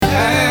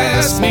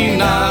pass me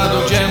not,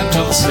 O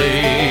gentle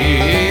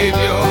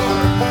Savior.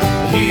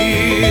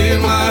 Hear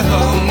my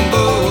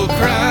humble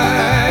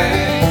cry.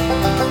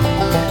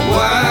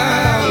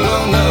 While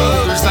on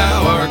others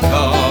thou art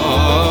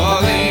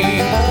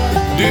calling,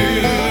 do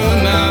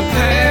not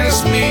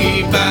pass me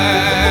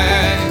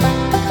by.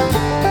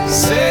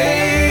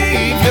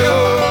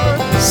 Savior,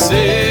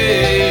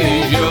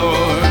 Savior,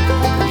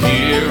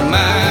 hear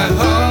my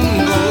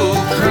humble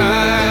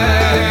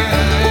cry.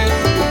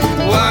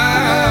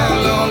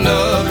 While on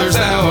others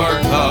thou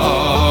art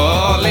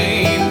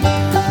calling,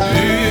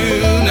 do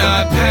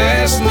not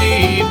pass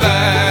me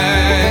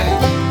by.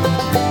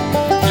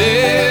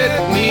 Let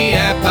me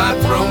at thy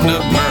throne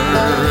of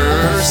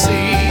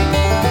mercy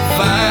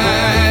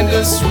find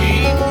a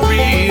sweet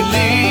relief.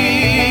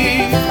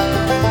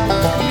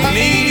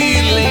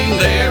 Kneeling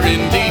there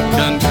in deep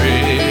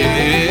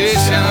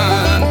contrition,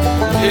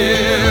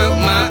 help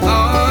my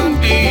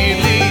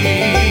unbelief.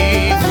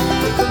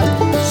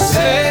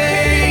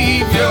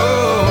 Savior,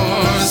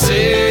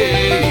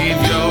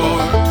 Savior,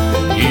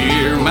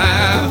 hear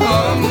my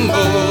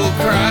humble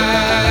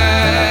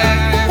cry.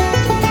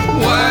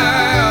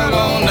 While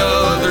on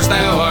others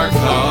thou art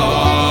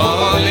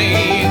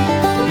calling,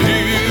 do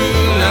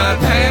not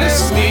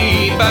pass me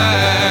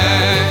by.